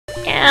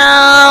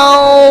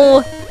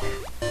Ow!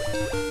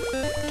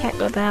 Can't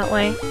go that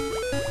way.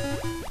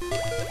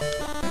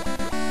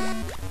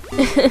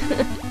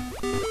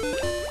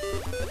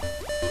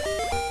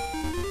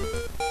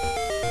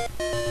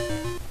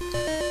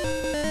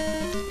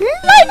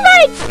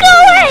 Nightmare! Go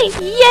away!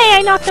 Yay,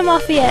 I knocked him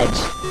off the edge.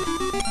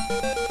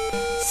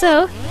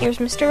 So, here's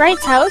Mr.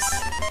 Wright's house.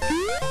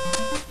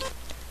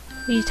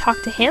 Will you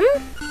talk to him?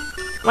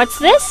 What's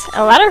this?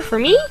 A letter for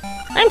me?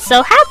 I'm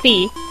so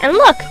happy! And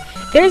look!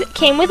 The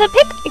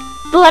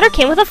letter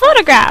came with a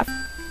photograph!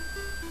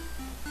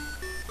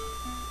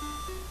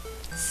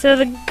 So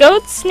the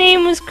goat's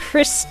name was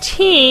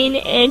Christine,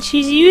 and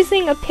she's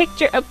using a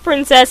picture of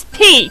Princess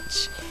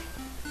Peach!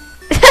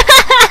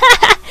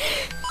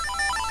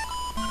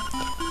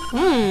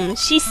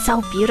 She's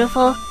so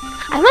beautiful.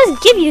 I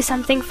must give you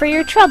something for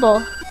your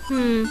trouble.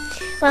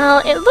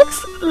 Well, it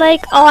looks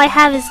like all I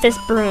have is this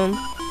broom.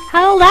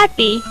 How'll that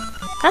be?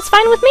 That's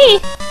fine with me.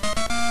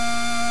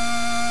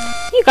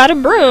 You got a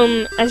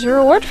broom as your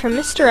reward from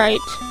Mr. Wright,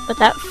 but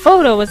that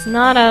photo was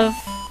not of...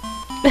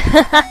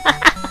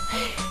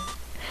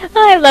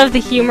 I love the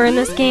humor in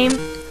this game.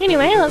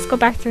 Anyway, let's go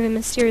back through the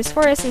mysterious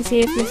forest and see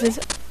if Mrs.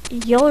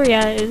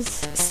 Yulria is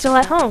still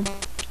at home.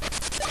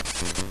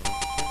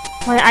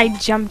 Why I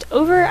jumped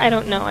over? I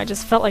don't know. I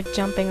just felt like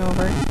jumping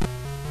over.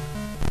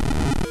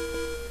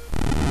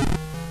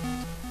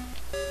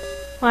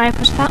 Why I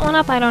pushed that one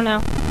up? I don't know.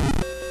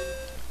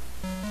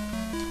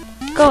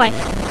 Go away.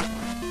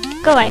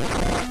 Go away.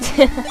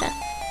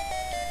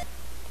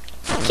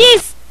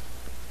 Keys!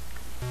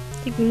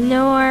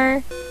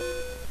 Ignore.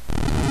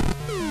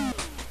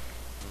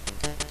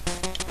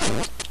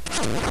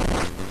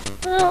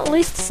 Well, at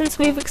least since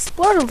we've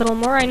explored a little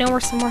more, I know where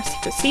some more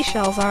secret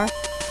seashells are.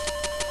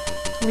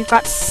 We've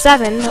got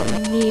 7, but we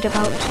need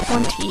about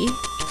 20.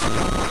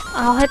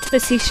 I'll head to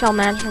the seashell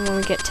mansion when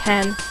we get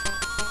 10.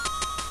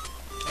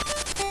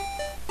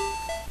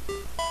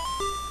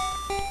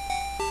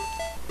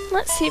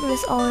 Let's see if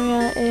Mrs.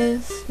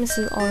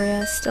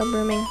 Ulria is still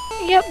brooming.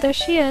 Yep, there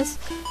she is.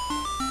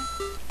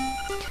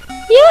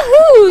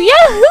 Yahoo!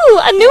 Yahoo!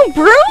 A new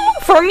broom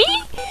for me?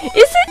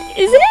 Isn't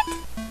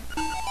it?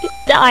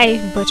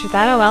 I butchered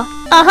that, oh well.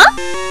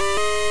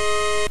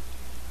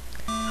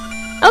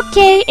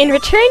 Okay, in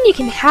return you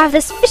can have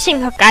this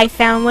fishing hook I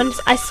found once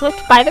I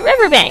slipped by the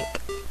riverbank.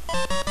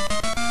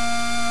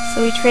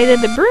 So we traded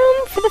the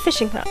broom for the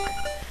fishing hook.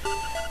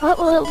 What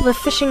will the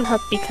fishing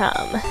hook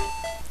become?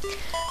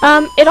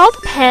 It all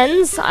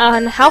depends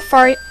on how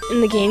far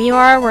in the game you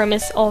are where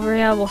Miss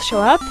Ulria will show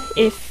up.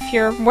 If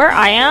you're where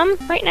I am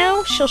right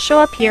now, she'll show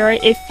up here.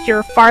 If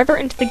you're farther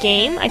into the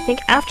game, I think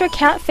after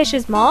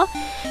Catfish's Maw,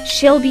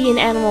 she'll be in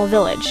Animal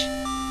Village.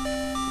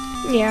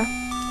 Yeah.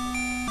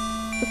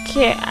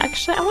 Okay,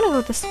 actually, I want to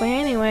go this way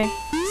anyway.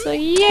 So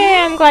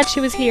yeah, I'm glad she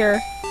was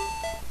here.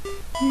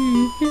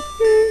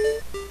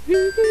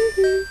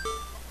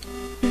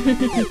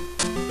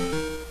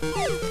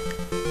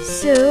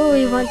 So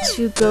we want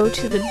to go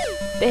to the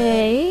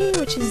bay,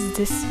 which is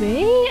this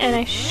way, and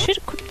I should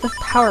equip the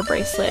power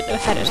bracelet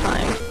ahead of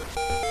time.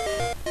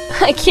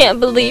 I can't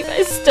believe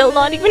I'm still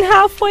not even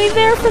halfway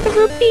there for the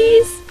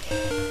rupees.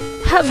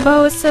 That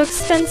bow is so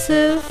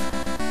expensive.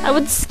 I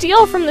would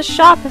steal from the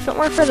shop if it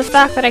weren't for the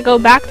fact that I go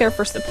back there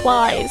for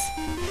supplies.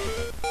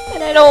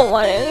 And I don't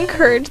want to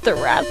encourage the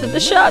wrath of the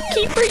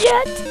shopkeeper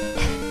yet.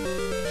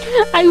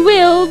 I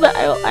will, but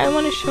I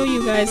want to show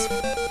you guys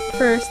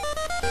first.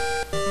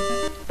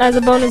 As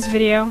a bonus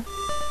video.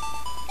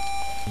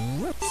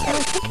 So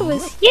I think it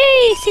was...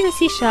 Yay! See the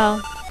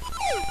seashell.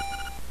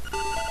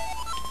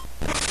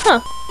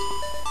 Huh.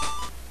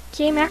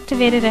 Game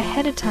activated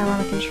ahead of time on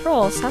the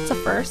controls. That's a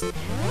first.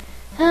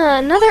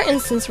 Another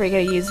instance where you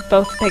gotta use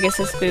both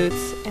Pegasus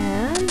boots.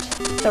 And...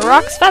 the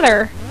Rock's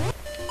Feather.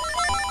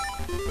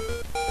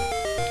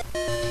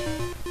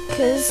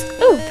 Cause...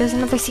 ooh, there's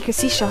another secret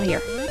seashell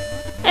here.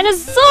 And a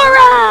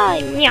Zora!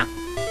 Yeah.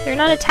 They're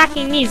not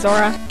attacking me,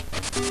 Zora.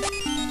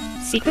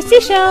 Secret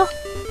seashell!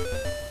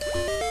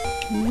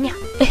 Yeah.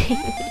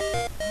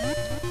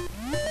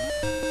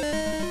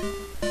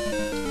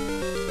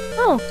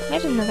 Oh, I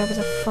didn't know there was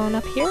a phone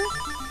up here.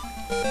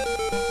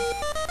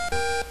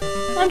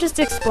 I'm just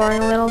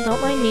exploring a little,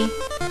 don't mind me.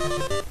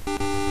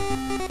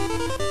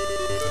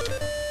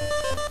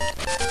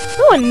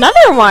 Oh,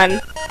 another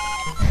one!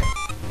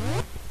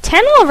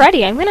 10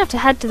 already! I'm gonna have to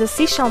head to the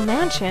Seashell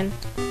Mansion.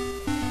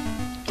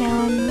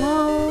 Down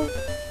low.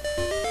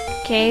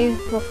 Okay,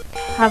 we'll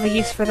have a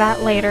use for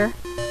that later.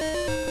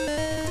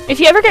 If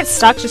you ever get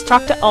stuck, just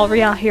talk to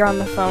Ulria here on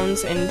the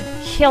phones and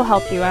he'll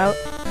help you out.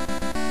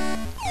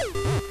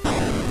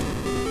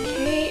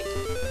 Okay.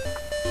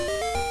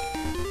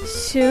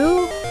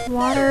 Sue,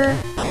 water.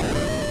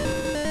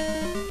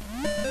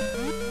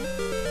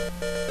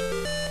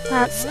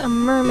 That's a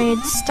mermaid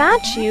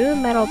statue.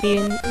 That'll be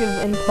of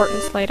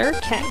importance later.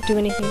 Can't do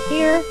anything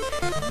here.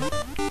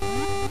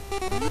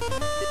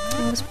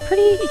 It was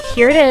pretty...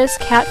 Here it is,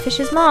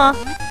 Catfish's Maw.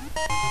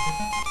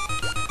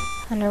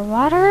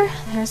 Underwater,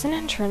 there's an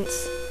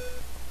entrance.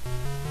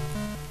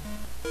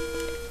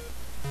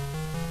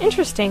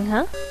 Interesting,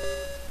 huh?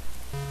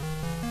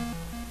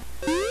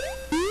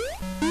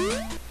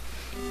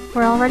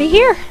 we're already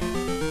here.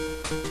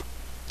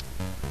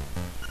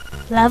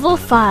 Level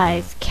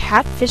 5,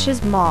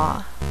 Catfish's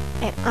Maw.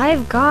 And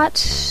I've got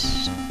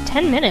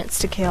 10 minutes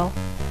to kill.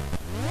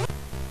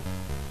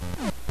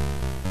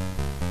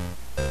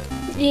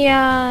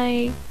 Yeah,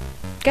 I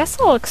guess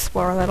I'll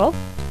explore a little.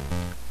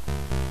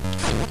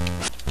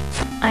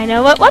 I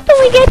know what weapon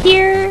we get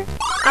here!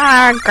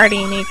 Ah,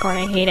 Guardian Acorn,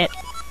 I hate it.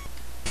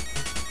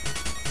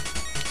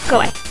 Go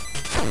away.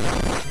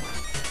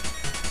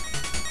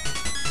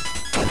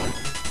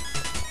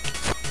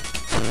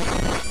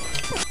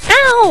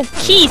 Ow!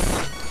 Keith!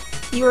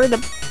 You are the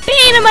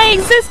bane of my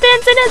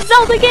existence in a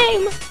Zelda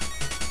game!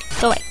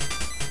 Go away.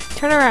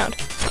 Turn around.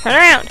 Turn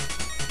around!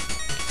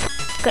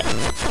 Good.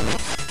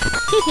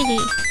 Hehehe.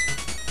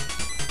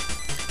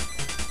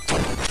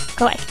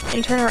 Go away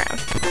and turn around.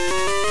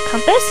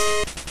 Compass?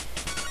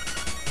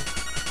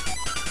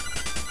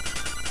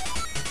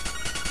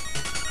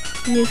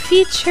 New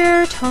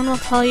feature. Tone will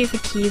tell you if a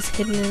key is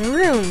hidden in a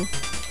room.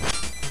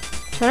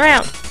 Turn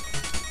around.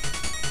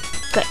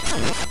 Good.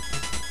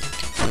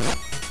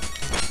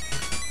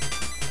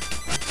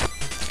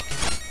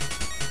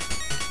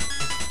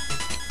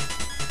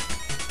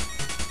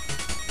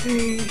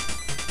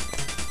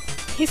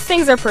 These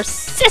things are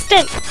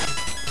persistent!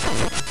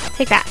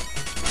 Take that.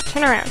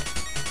 Turn around.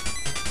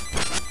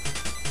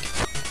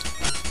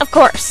 Of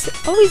course.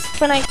 Always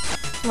when I...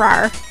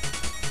 Rawr.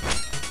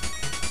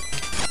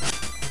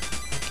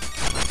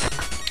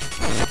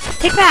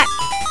 Take that!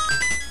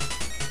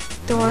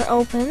 Door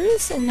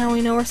opens, and now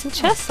we know where some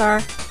chests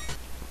are.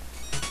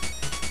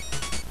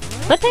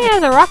 Good thing I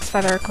have the Rock's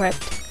Feather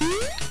equipped.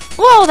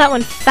 Whoa, that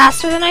went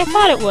faster than I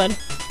thought it would.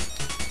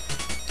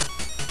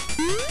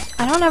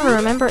 I don't ever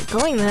remember it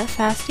going that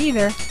fast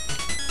either.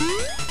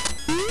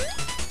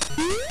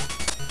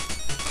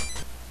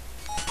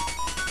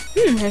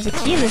 There's a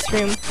key in this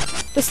room.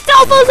 The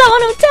Stalfos that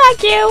want to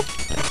attack you!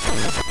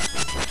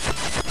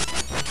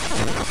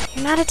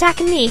 You're not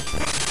attacking me.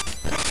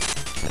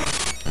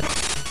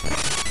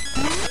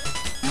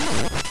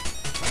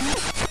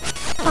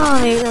 Oh,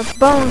 they are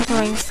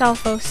bone-throwing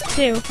Stalfos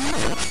too.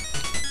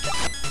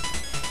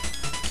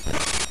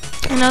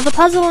 Another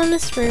puzzle in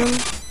this room.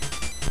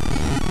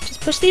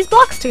 Just push these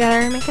blocks together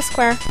and make a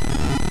square.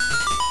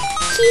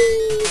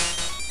 Key!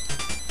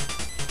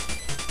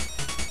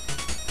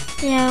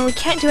 Yeah, we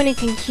can't do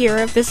anything here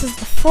if this is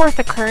the 4th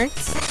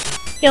occurrence.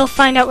 You'll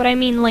find out what I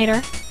mean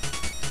later.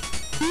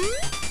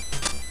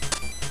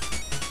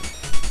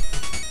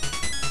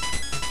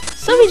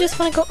 So we just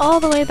want to go all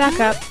the way back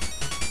up.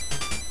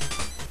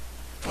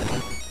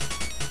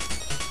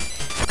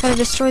 Gotta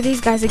destroy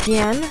these guys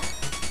again.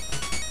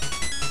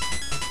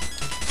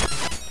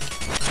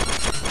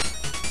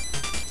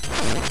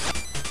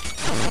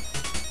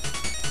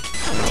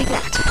 Take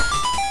that.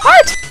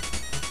 Heart!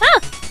 Ah!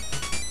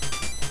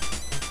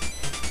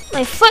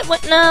 My foot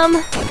went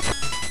numb.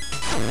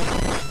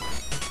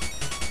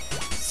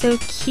 So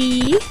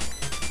key.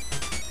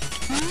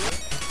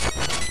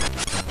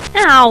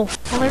 Ow!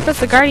 Well, there goes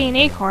the Guardian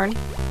Acorn.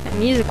 That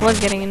music was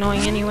getting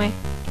annoying anyway.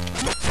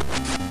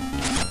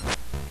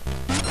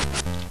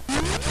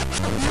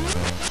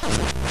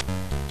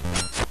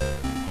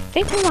 I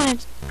think we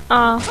wanted...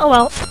 oh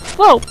well.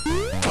 Whoa!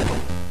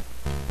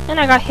 And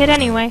I got hit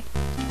anyway.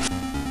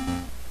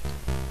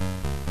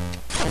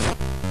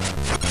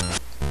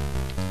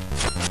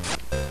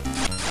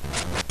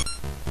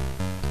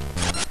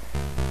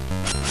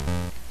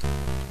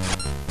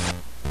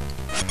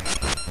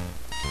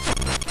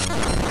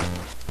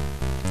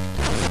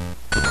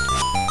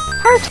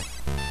 Heart! I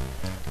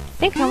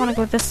think I want to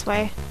go this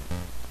way.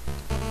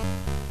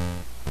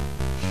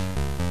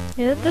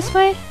 Is it this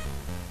way?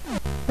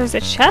 There's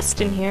a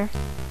chest in here.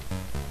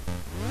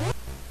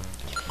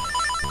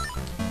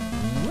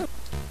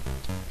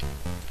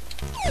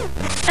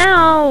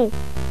 Ow!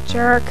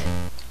 Jerk.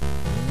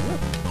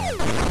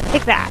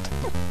 Take that.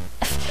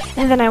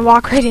 And then I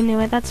walk right into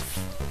it. That's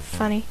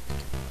funny.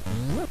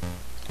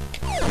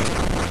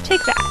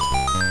 Take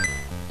that.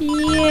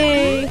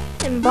 Yay!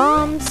 And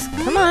bombs.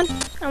 Come on.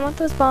 I want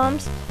those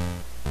bombs.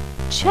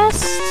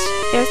 Chest.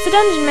 There's the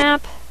dungeon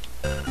map.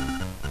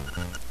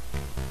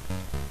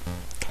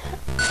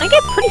 I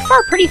get pretty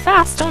far pretty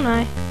fast, don't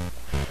I?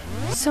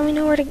 So we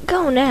know where to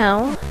go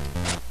now.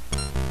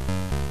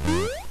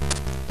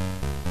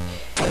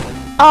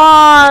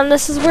 Ah, and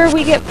this is where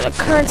we get the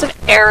occurrence of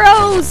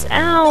arrows!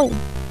 Ow!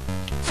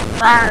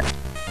 Rawr.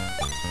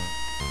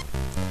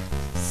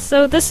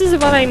 So this is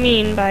what I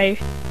mean by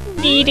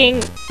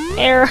needing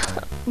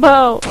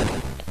arrow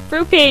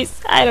fruit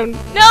piece. I don't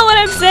know what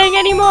I'm saying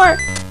anymore!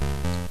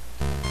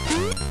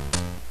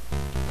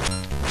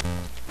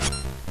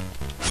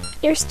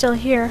 You're still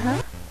here,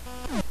 huh?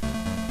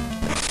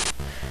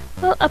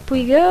 Well, up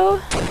we go.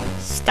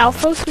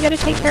 Stalfos we gotta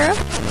take care of.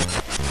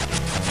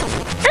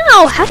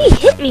 Ow! How'd he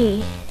hit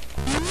me?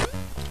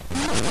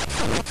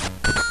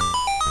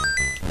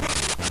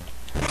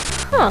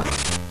 Huh.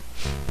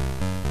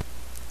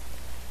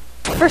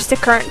 First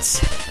occurrence.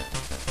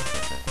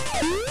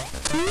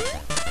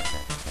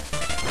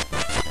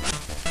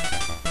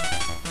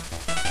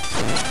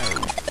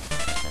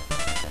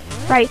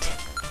 Right.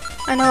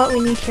 I know what we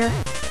need here.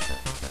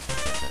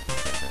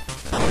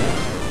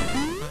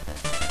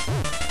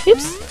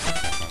 Oops.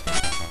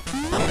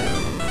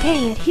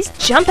 Dang it, he's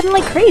jumping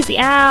like crazy.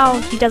 Ow!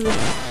 He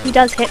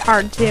does hit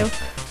hard too.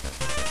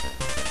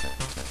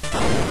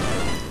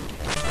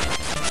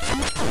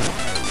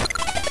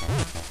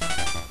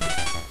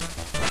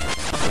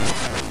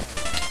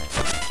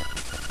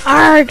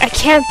 Arrgh! I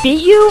can't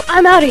beat you?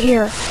 I'm out of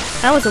here!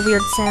 That was a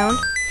weird sound.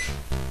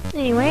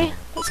 Anyway,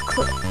 let's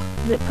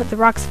put the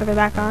rocks further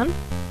back on.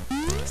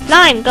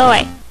 Slime, go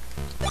away!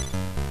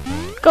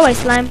 Go away,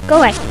 slime, go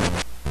away!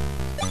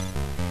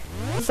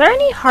 Is there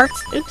any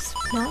hearts? Oops,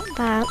 not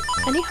that.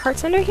 Any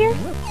hearts under here?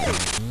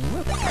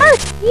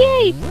 Heart!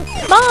 Yay!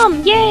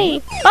 Bomb!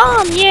 Yay!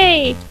 Bomb!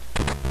 Yay!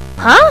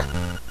 Huh?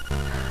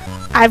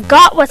 I've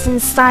got what's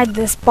inside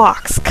this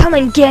box. Come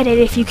and get it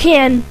if you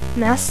can.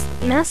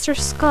 Master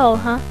Skull,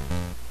 huh?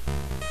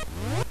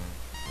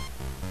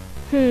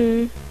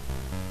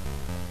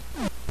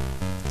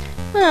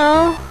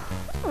 Well,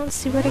 let's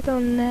see where to go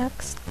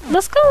next.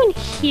 Let's go in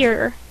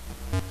here.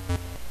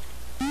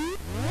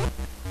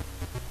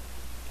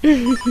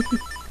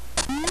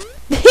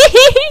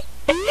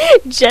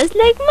 Just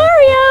like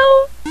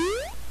Mario!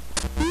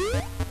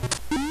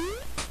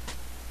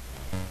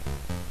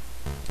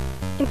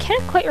 I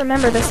can't quite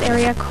remember this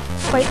area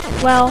quite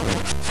well.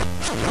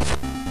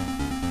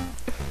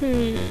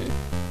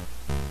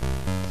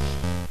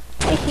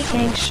 I hate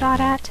getting shot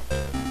at.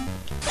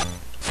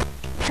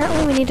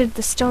 Apparently we needed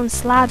the stone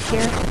slab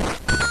here.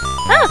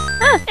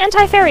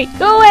 Anti-fairy!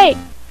 Go away!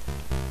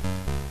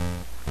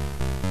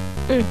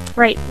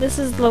 Right, this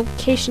is the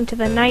location to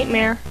the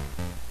nightmare.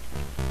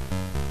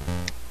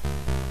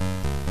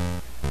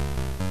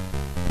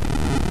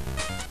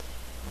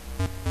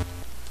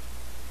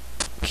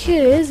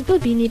 Because we'll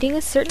be needing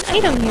a certain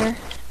item here.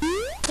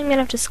 I'm gonna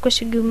have to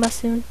squish a Goomba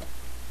soon.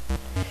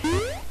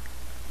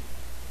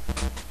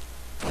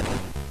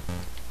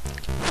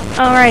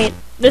 Alright,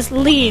 this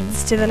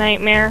leads to the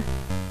nightmare.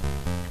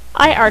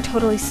 I are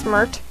totally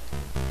smart.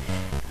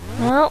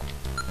 Well,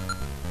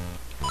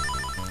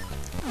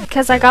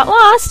 because I got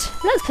lost,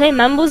 let's play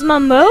Mambo's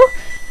Mambo.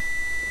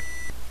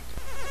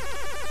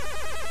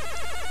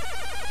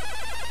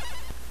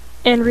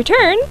 And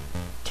return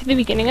to the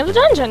beginning of the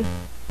dungeon.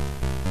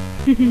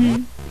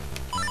 The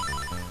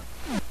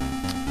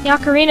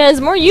ocarina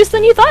is more use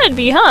than you thought it'd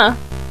be, huh?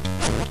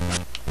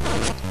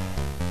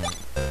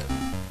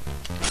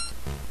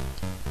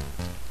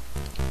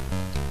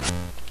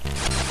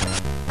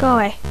 Go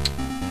away.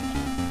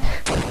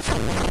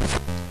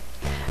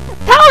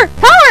 Power!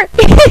 Power!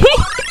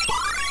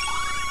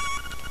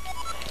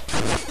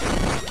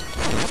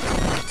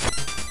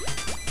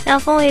 Now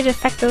if only to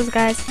affect those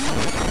guys.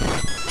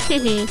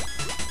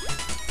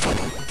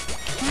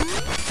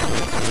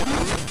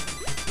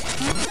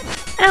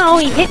 Ow,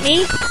 he hit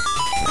me!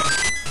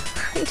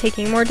 I'm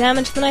taking more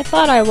damage than I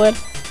thought I would.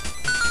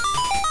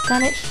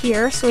 Done it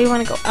here, so we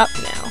want to go up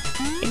now.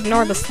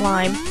 Ignore the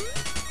slime.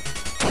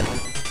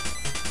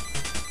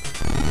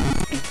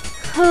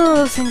 Oh,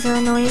 those things are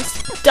annoying.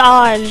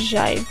 Dodge!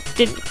 I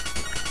didn't...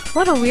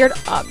 What a weird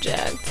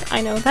object.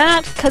 I know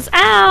that, cause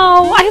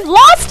ow! I've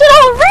lost it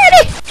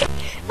already!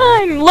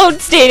 I'm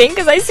load stating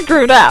because I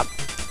screwed up.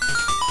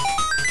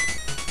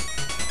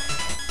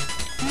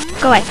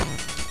 Go away.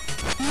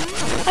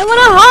 I want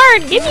a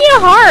heart! Give me a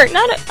heart!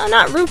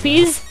 Not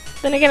rupees.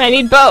 Then again, I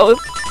need both.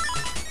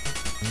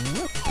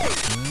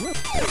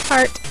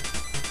 Heart.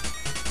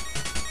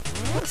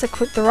 Let's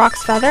equip the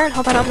rock's feather and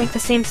hope I don't make the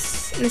same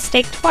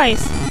mistake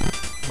twice.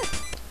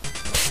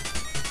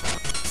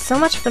 So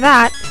much for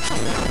that.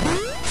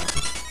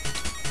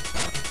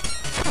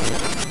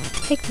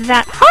 Take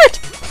that heart!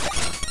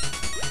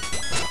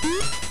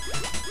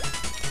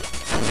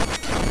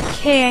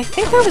 Okay, I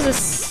think there was a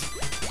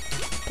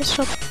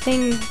special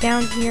thing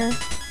down here.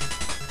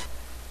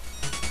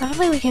 I don't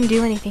think we can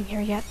do anything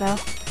here yet, though.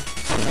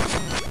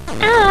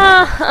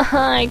 Ah!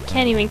 I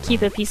can't even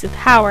keep a piece of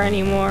power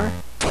anymore.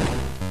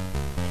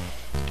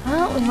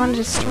 Well, we want to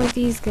destroy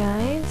these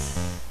guys.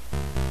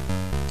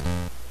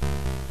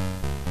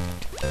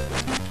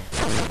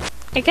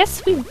 I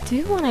guess we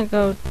do want to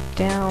go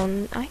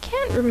down. I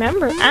can't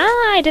remember.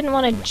 Ah, I didn't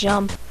want to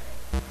jump.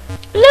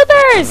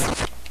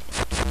 Bloopers!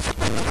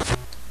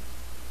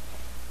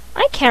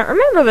 I can't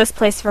remember this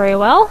place very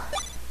well.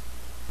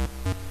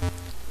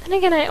 Then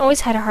again, I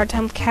always had a hard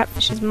time with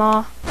Catfish's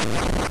maw.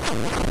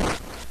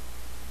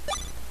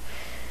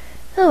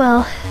 Oh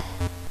well.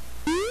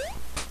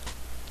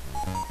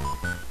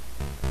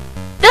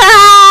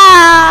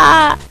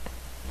 Ah!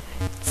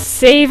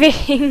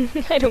 Saving.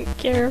 I don't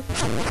care.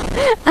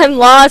 I'm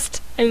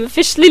lost. I'm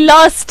officially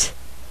lost.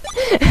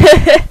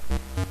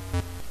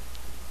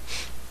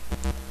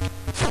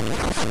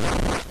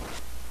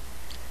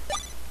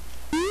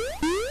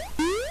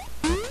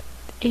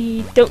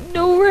 I don't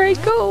know where I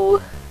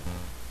go.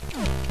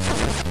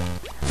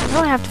 I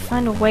know I have to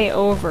find a way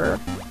over,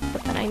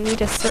 but then I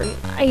need a certain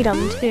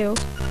item too.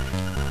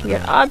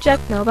 Weird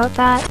object, know about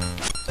that.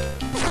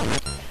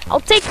 I'll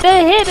take the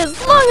hit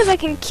as long as I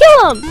can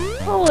kill him!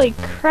 Holy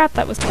crap,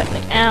 that was cutting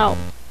it out.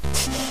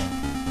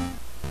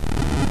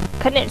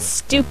 Cutting it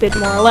stupid,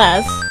 more or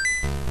less.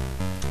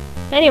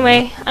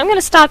 Anyway, I'm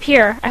gonna stop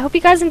here. I hope you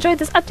guys enjoyed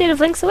this update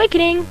of Link's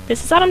Awakening.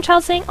 This is Autumn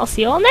Child saying I'll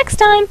see you all next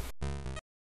time!